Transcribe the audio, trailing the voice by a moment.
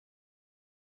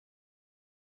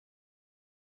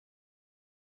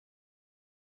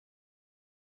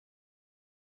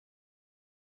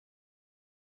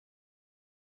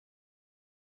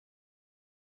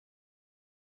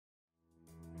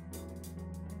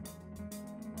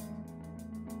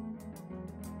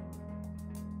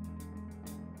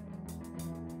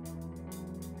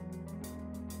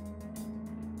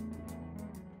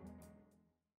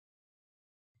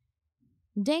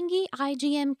Dengue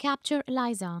IgM Capture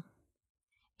ELISA.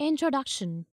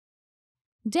 Introduction.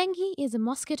 Dengue is a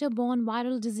mosquito-borne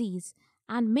viral disease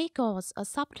and may cause a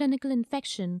subclinical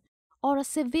infection or a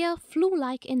severe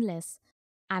flu-like illness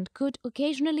and could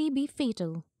occasionally be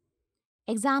fatal.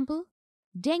 Example: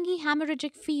 dengue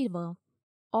hemorrhagic fever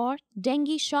or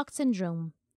dengue shock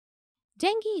syndrome.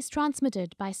 Dengue is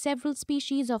transmitted by several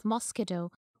species of mosquito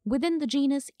within the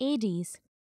genus Aedes,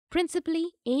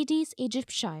 principally Aedes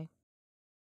aegypti.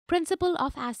 Principle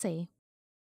of assay.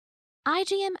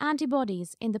 IgM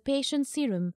antibodies in the patient's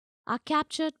serum are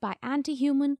captured by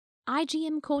anti-human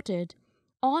IgM coated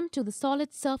onto the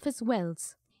solid surface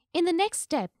wells. In the next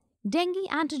step, dengue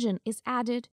antigen is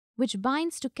added, which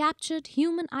binds to captured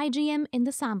human IgM in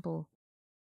the sample.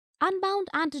 Unbound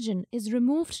antigen is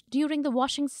removed during the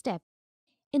washing step.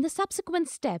 In the subsequent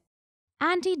step,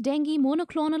 anti-dengue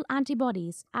monoclonal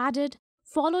antibodies added,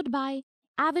 followed by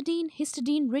avidine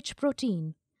histidine-rich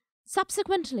protein.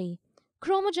 Subsequently,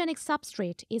 chromogenic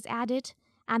substrate is added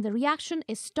and the reaction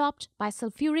is stopped by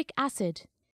sulfuric acid.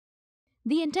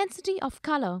 The intensity of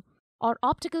color or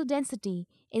optical density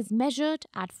is measured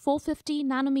at 450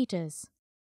 nanometers.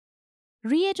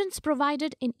 Reagents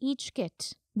provided in each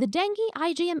kit. The Dengue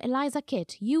IgM ELISA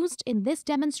kit used in this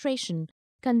demonstration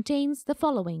contains the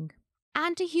following: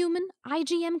 anti-human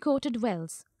IgM coated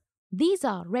wells. These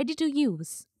are ready to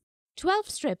use. 12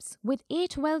 strips with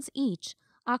 8 wells each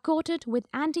are coated with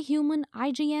anti-human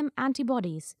IgM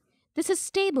antibodies. This is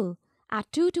stable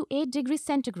at 2 to 8 degrees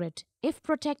centigrade if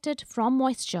protected from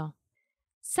moisture.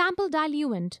 Sample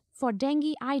diluent for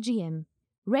dengue IgM,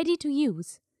 ready to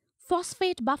use.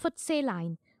 Phosphate buffered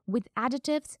saline with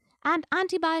additives and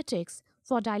antibiotics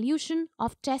for dilution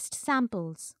of test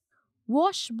samples.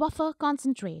 Wash buffer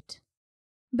concentrate.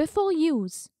 Before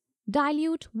use,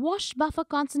 dilute wash buffer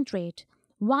concentrate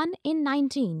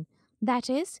 1:19, that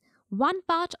is, 1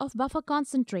 part of buffer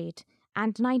concentrate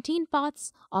and 19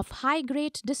 parts of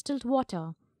high-grade distilled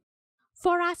water.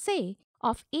 For assay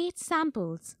of 8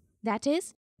 samples, that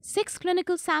is, 6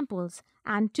 clinical samples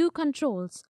and 2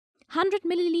 controls, 100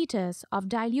 milliliters of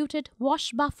diluted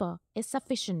wash buffer is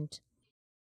sufficient.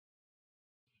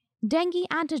 Dengue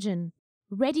antigen,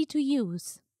 ready to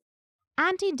use.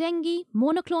 Anti-dengue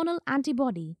monoclonal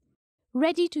antibody,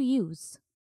 ready to use.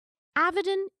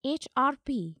 Avidin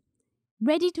HRP,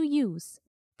 ready to use.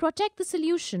 Protect the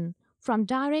solution from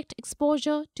direct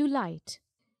exposure to light.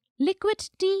 Liquid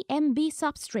TMB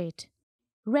substrate,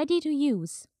 ready to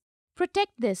use.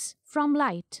 Protect this from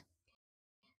light.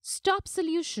 Stop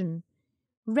solution,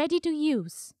 ready to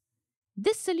use.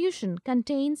 This solution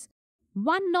contains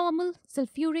 1 normal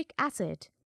sulfuric acid.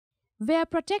 Wear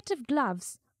protective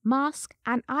gloves, mask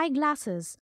and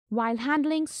eyeglasses while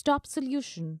handling stop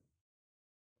solution.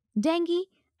 Dengue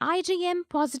IgM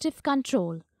positive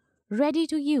control, ready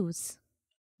to use.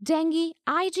 Dengue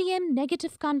IgM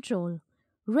negative control,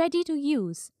 ready to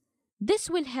use. This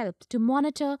will help to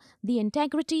monitor the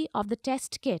integrity of the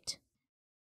test kit.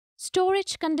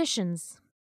 Storage conditions.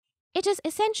 It is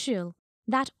essential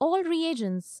that all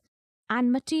reagents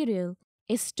and material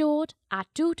is stored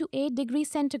at 2 to 8 degrees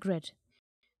centigrade.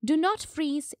 Do not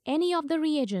freeze any of the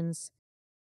reagents.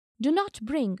 Do not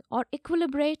bring or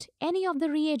equilibrate any of the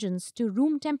reagents to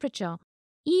room temperature,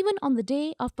 even on the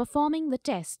day of performing the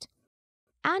test.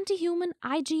 Anti-human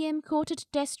IgM coated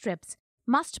test strips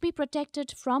must be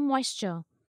protected from moisture.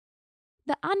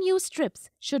 The unused strips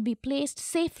should be placed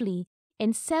safely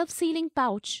in self-sealing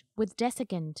pouch with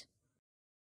desiccant.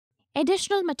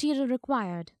 Additional material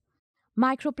required: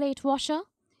 microplate washer,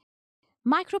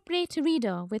 microplate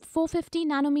reader with 450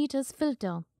 nanometers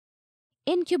filter,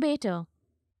 incubator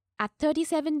at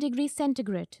 37 degrees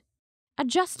centigrade,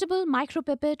 adjustable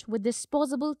micropipette with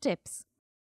disposable tips,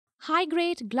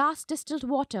 high-grade glass distilled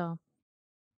water,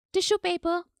 tissue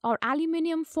paper or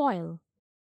aluminium foil,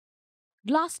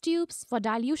 glass tubes for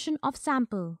dilution of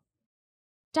sample,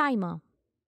 timer.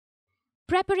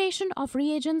 Preparation of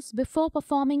reagents before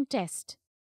performing test.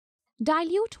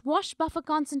 Dilute wash buffer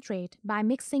concentrate by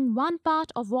mixing 1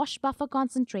 part of wash buffer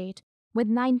concentrate with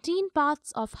 19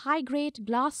 parts of high-grade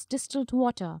glass distilled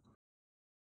water.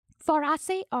 For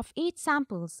assay of 8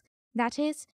 samples, that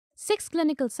is, 6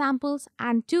 clinical samples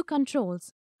and 2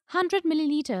 controls, 100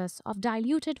 milliliters of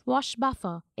diluted wash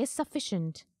buffer is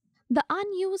sufficient. The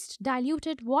unused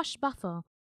diluted wash buffer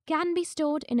can be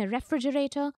stored in a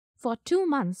refrigerator for 2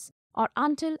 months or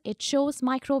until it shows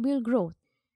microbial growth.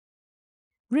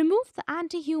 Remove the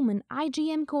anti-human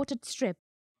IgM coated strip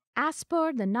as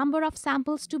per the number of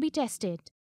samples to be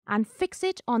tested and fix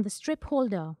it on the strip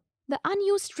holder. The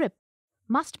unused strip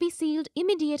must be sealed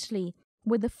immediately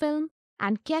with the film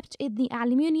and kept in the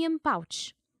aluminium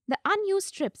pouch. The unused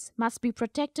strips must be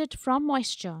protected from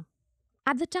moisture.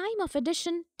 At the time of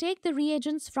addition, take the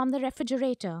reagents from the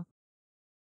refrigerator.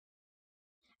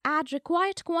 Add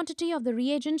required quantity of the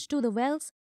reagent to the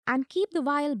wells and keep the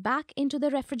vial back into the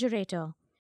refrigerator.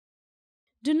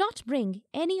 Do not bring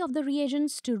any of the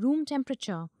reagents to room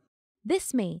temperature.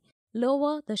 This may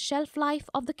lower the shelf life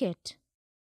of the kit.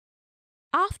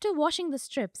 After washing the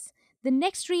strips, the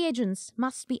next reagents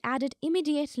must be added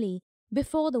immediately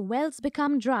before the wells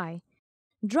become dry.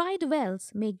 Dried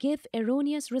wells may give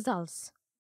erroneous results.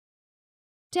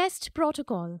 Test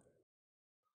protocol.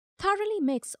 Thoroughly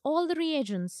mix all the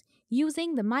reagents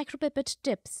using the micropipette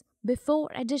tips before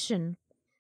addition.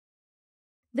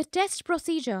 The test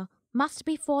procedure must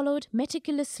be followed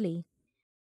meticulously.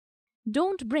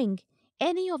 Don't bring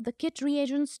any of the kit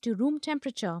reagents to room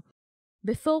temperature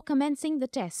before commencing the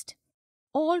test.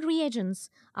 All reagents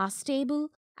are stable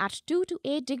at 2 to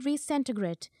 8 degrees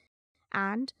centigrade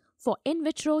and for in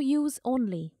vitro use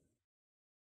only.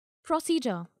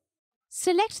 Procedure.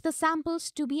 Select the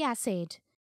samples to be assayed.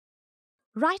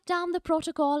 Write down the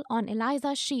protocol on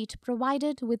ELISA sheet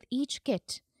provided with each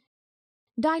kit.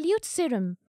 Dilute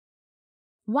serum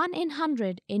 1 in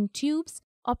 100 in tubes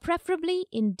or preferably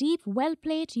in deep well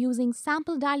plate using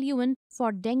sample diluent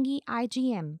for dengue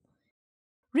IgM.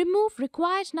 Remove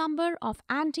required number of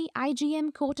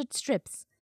anti-IgM coated strips.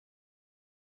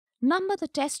 Number the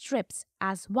test strips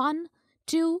as 1,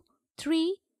 2,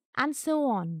 3 and so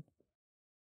on.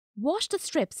 Wash the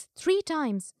strips 3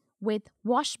 times with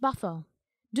wash buffer.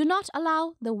 Do not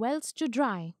allow the wells to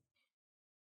dry.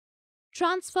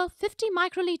 Transfer 50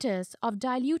 microliters of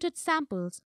diluted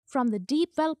samples from the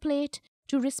deep well plate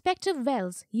to respective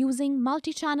wells using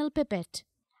multi-channel pipette.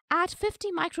 Add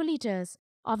 50 microliters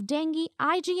of dengue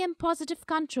IgM positive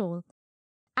control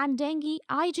and dengue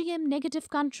IgM negative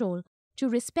control to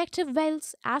respective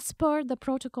wells as per the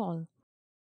protocol.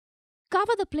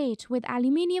 Cover the plate with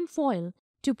aluminium foil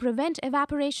to prevent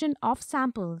evaporation of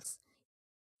samples.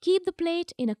 Keep the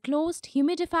plate in a closed,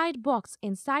 humidified box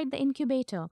inside the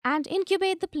incubator and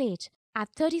incubate the plate at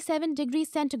 37 degrees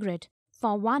centigrade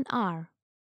for 1 hour.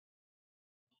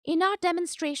 In our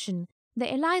demonstration,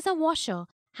 the ELISA washer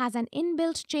has an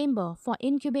inbuilt chamber for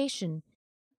incubation.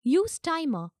 Use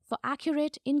timer for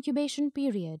accurate incubation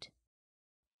period.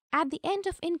 At the end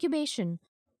of incubation,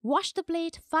 wash the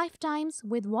plate 5 times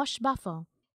with wash buffer.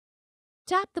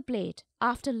 Tap the plate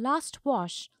after last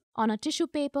wash on a tissue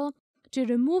paper to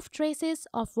remove traces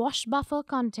of wash buffer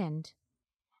content.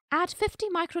 Add 50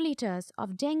 microliters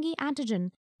of dengue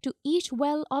antigen to each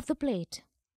well of the plate.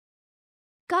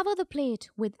 Cover the plate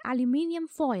with aluminium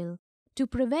foil to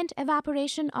prevent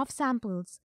evaporation of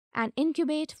samples and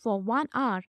incubate for 1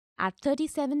 hour at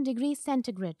 37 degrees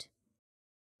centigrade.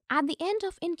 At the end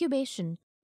of incubation,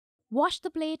 wash the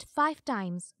plate 5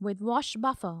 times with wash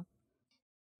buffer.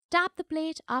 Tap the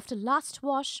plate after last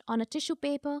wash on a tissue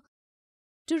paper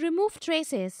to remove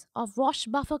traces of wash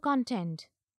buffer content.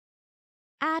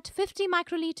 Add 50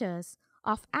 microliters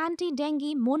of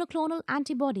anti-dengue monoclonal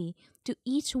antibody to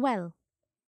each well.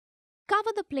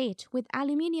 Cover the plate with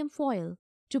aluminium foil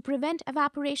to prevent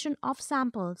evaporation of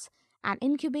samples and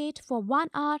incubate for 1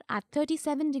 hour at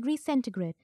 37 degrees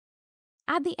centigrade.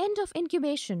 At the end of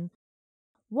incubation,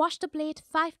 wash the plate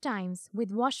 5 times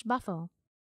with wash buffer.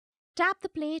 Tap the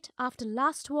plate after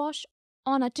last wash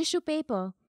on a tissue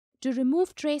paper to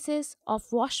remove traces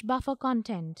of wash buffer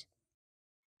content.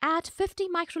 Add 50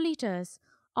 microliters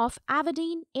of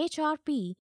Avadine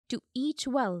HRP to each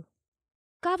well.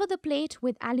 Cover the plate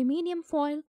with aluminium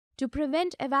foil to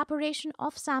prevent evaporation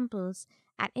of samples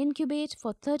and incubate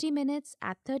for 30 minutes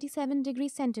at 37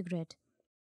 degrees centigrade.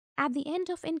 At the end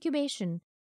of incubation,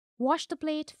 wash the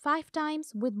plate 5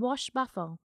 times with wash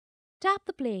buffer. Tap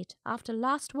the plate after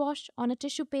last wash on a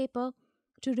tissue paper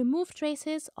to remove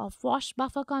traces of wash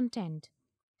buffer content.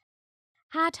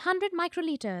 Add 100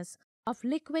 microliters of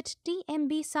liquid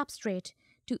TMB substrate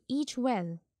to each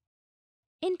well.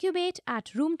 Incubate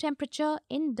at room temperature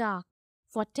in dark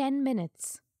for 10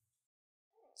 minutes.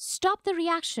 Stop the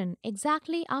reaction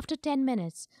exactly after 10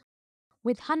 minutes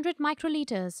with 100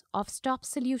 microliters of stop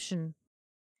solution.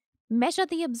 Measure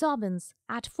the absorbance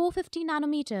at 450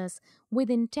 nanometers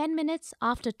within 10 minutes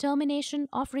after termination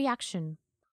of reaction.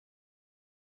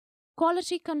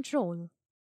 Quality control.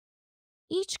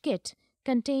 Each kit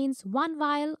contains 1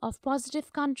 vial of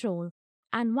positive control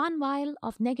and 1 vial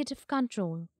of negative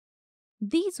control.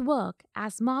 These work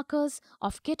as markers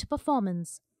of kit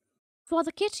performance. For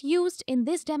the kit used in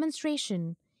this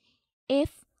demonstration,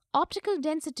 if optical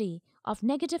density of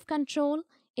negative control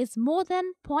is more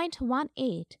than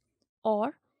 0.18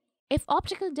 or if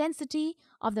optical density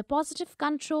of the positive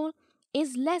control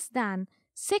is less than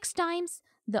 6 times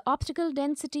the optical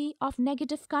density of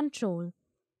negative control,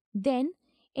 then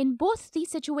in both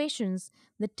these situations,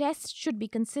 the test should be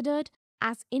considered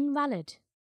as invalid.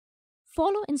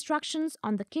 Follow instructions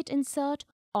on the kit insert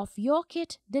of your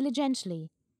kit diligently.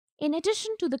 In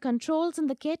addition to the controls in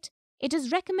the kit, it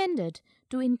is recommended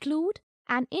to include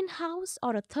an in-house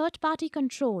or a third-party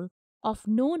control of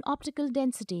known optical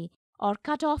density or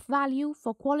cutoff value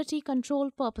for quality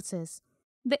control purposes.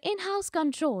 The in-house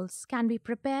controls can be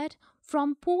prepared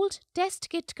from pooled test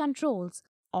kit controls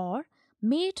or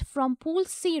made from pooled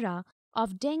sera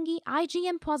of dengue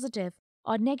IgM positive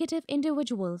or negative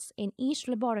individuals in each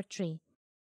laboratory.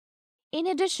 In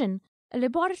addition, a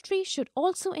laboratory should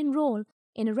also enroll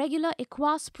in a regular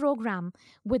EQUAS program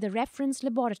with a reference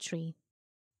laboratory.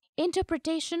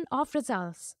 Interpretation of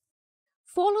results.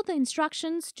 Follow the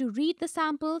instructions to read the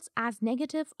samples as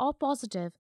negative or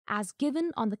positive as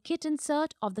given on the kit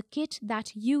insert of the kit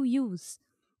that you use.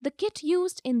 The kit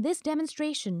used in this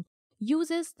demonstration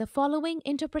uses the following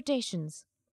interpretations.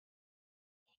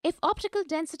 If optical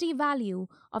density value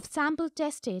of sample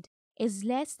tested is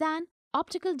less than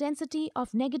optical density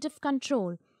of negative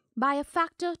control by a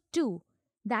factor 2,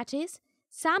 that is,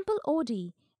 sample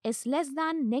OD is less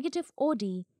than negative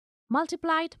OD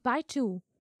multiplied by 2,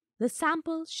 the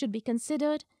sample should be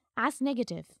considered as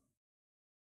negative.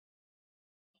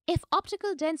 If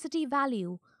optical density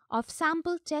value of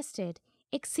sample tested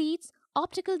exceeds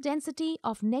optical density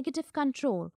of negative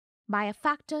control by a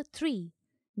factor 3,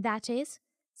 that is,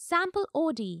 sample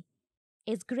OD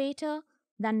is greater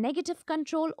than negative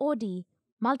control OD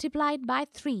multiplied by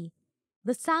 3,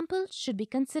 the sample should be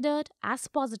considered as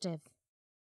positive.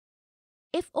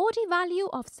 If OD value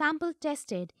of sample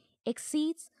tested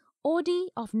exceeds OD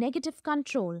of negative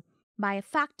control by a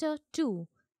factor 2,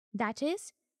 that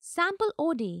is, sample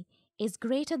OD is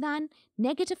greater than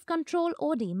negative control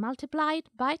OD multiplied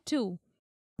by 2,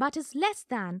 but is less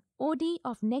than OD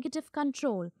of negative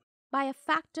control by a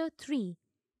factor 3,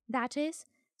 that is,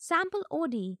 sample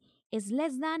OD is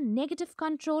less than negative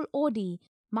control OD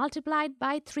multiplied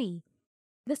by 3,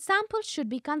 the sample should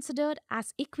be considered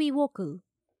as equivocal.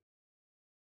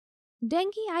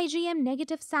 Dengue IgM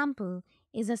negative sample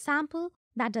is a sample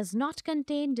that does not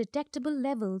contain detectable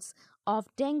levels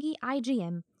of dengue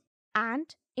IgM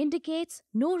and indicates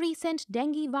no recent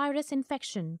dengue virus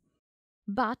infection.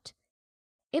 But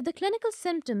if the clinical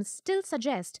symptoms still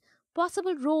suggest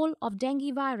possible role of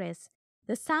dengue virus,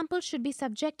 the sample should be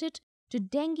subjected to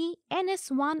dengue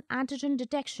NS1 antigen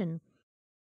detection,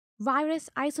 virus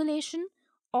isolation,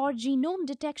 or genome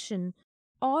detection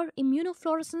or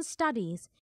immunofluorescence studies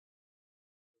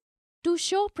to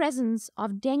show presence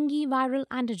of dengue viral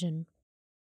antigen.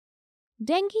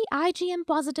 Dengue IgM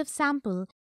positive sample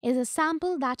is a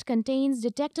sample that contains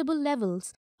detectable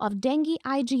levels of dengue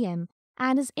IgM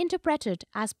and is interpreted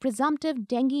as presumptive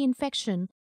dengue infection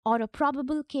or a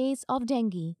probable case of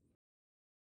dengue.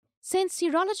 Since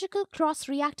serological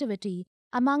cross-reactivity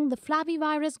among the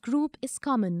flavivirus group is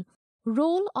common,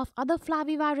 role of other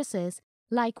flaviviruses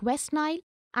like West Nile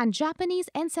and Japanese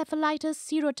encephalitis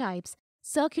serotypes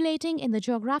circulating in the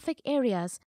geographic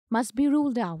areas must be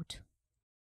ruled out.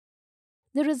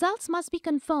 The results must be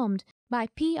confirmed by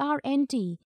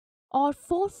PRNT or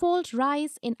fourfold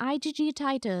rise in IgG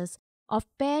titers of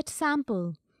paired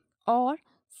sample or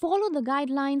follow the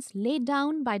guidelines laid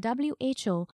down by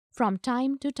WHO from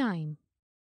time to time.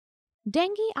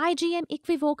 Dengue IgM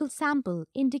equivocal sample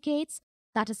indicates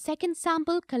that a second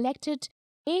sample collected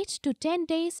 8 to 10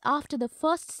 days after the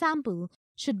first sample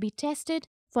should be tested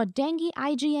for dengue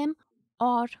IgM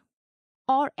or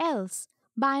else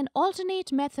by an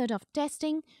alternate method of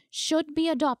testing should be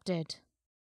adopted.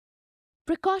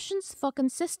 Precautions for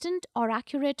consistent or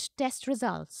accurate test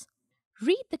results.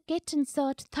 Read the kit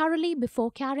insert thoroughly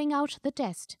before carrying out the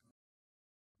test.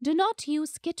 Do not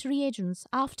use kit reagents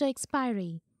after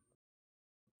expiry.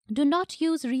 Do not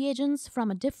use reagents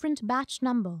from a different batch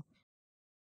number.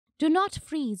 Do not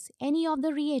freeze any of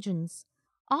the reagents.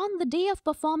 On the day of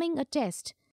performing a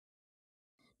test,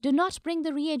 do not bring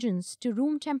the reagents to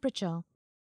room temperature.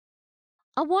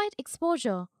 Avoid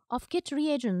exposure of kit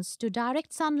reagents to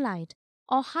direct sunlight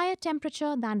or higher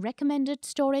temperature than recommended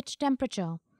storage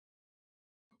temperature.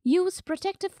 Use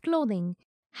protective clothing,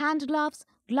 hand gloves,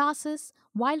 glasses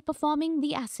while performing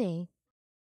the assay.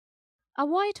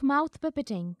 Avoid mouth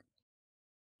pipetting.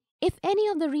 If any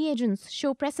of the reagents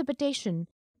show precipitation,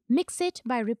 mix it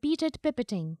by repeated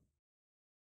pipetting.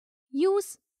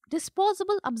 Use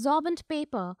disposable absorbent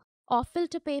paper or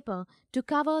filter paper to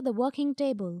cover the working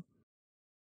table.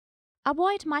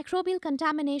 Avoid microbial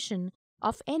contamination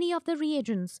of any of the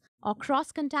reagents or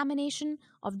cross-contamination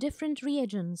of different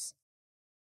reagents.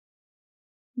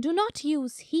 Do not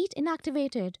use heat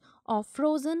inactivated or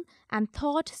frozen and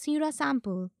thawed sera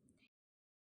sample.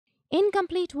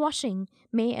 Incomplete washing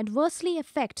may adversely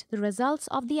affect the results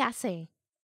of the assay.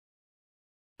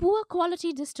 Poor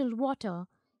quality distilled water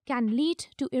can lead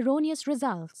to erroneous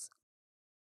results.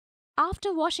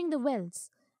 After washing the wells,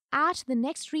 add the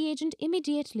next reagent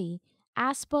immediately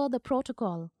as per the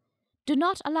protocol. Do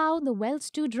not allow the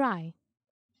wells to dry.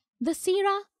 The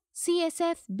sera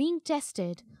CSF being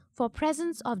tested for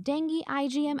presence of dengue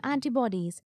IgM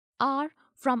antibodies are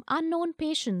from unknown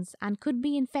patients and could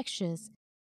be infectious.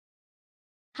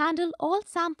 Handle all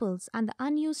samples and the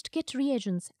unused kit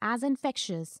reagents as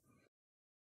infectious.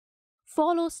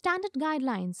 Follow standard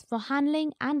guidelines for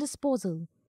handling and disposal.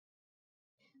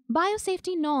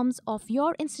 Biosafety norms of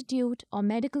your institute or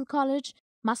medical college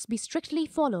must be strictly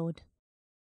followed.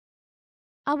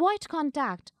 Avoid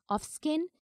contact of skin,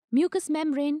 mucous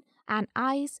membrane, and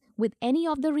eyes with any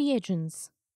of the reagents.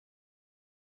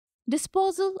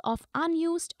 Disposal of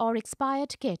unused or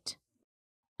expired kit.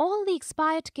 All the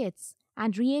expired kits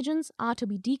and reagents are to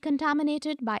be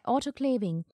decontaminated by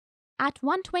autoclaving at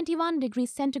 121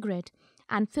 degrees centigrade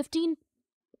and 15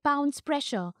 pounds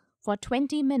pressure for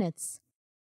 20 minutes.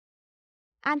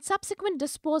 And subsequent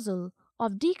disposal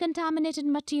of decontaminated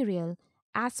material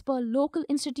as per local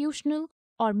institutional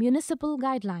or municipal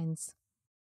guidelines.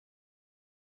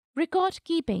 Record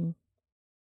keeping.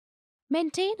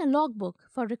 Maintain a logbook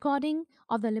for recording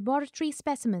of the laboratory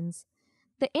specimens.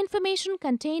 The information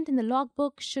contained in the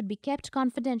logbook should be kept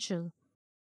confidential.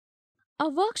 A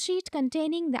worksheet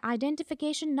containing the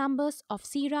identification numbers of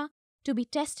sera to be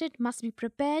tested must be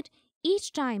prepared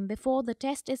each time before the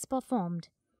test is performed.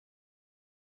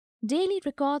 Daily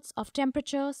records of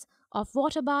temperatures of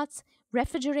water baths,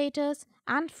 refrigerators,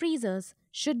 and freezers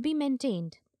should be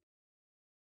maintained.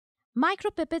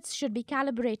 Micropipettes should be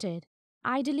calibrated,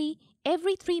 ideally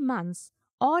every 3 months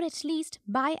or at least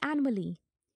biannually.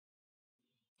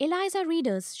 ELISA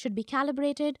readers should be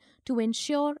calibrated to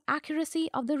ensure accuracy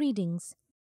of the readings.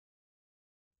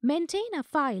 Maintain a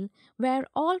file where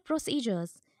all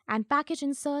procedures and package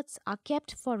inserts are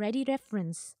kept for ready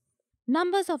reference.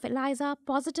 Numbers of ELISA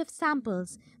positive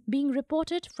samples being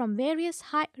reported from various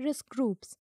high-risk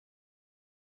groups